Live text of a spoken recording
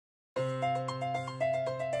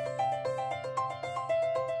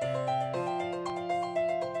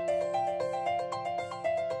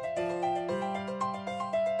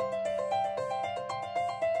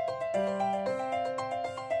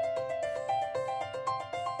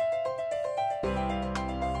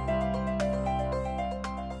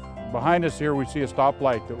Behind us here we see a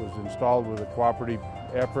stoplight that was installed with a cooperative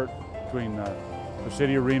effort between the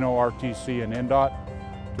City of Reno, RTC, and NDOT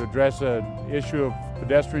to address an issue of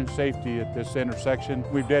pedestrian safety at this intersection.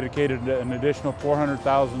 We've dedicated an additional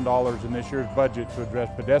 $400,000 in this year's budget to address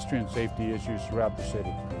pedestrian safety issues throughout the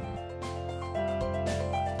city.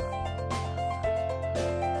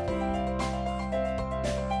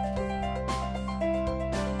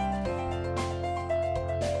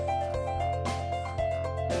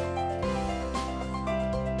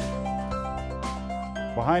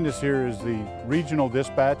 Behind us here is the Regional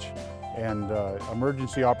Dispatch and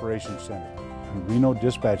Emergency Operations Center. The Reno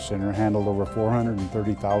Dispatch Center handled over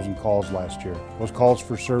 430,000 calls last year. Those calls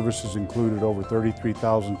for services included over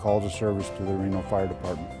 33,000 calls of service to the Reno Fire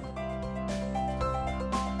Department.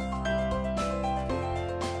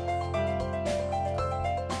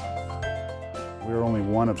 We are only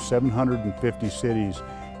one of 750 cities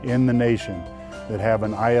in the nation that have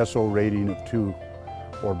an ISO rating of 2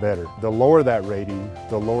 or better. The lower that rating,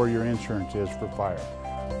 the lower your insurance is for fire.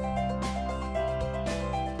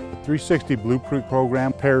 The 360 Blueprint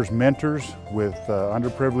program pairs mentors with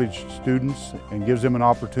underprivileged students and gives them an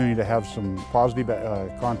opportunity to have some positive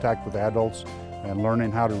contact with adults and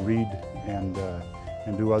learning how to read and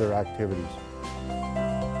do other activities.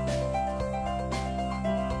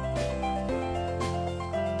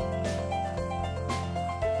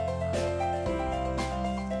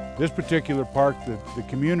 This particular park, the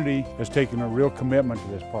community has taken a real commitment to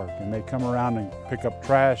this park, and they come around and pick up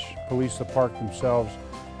trash, police the park themselves,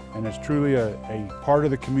 and it's truly a part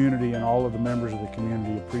of the community, and all of the members of the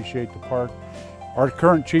community appreciate the park. Our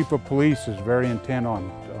current chief of police is very intent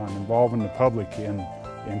on involving the public in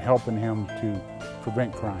helping him to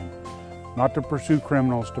prevent crime. Not to pursue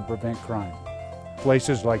criminals, to prevent crime.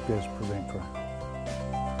 Places like this prevent crime.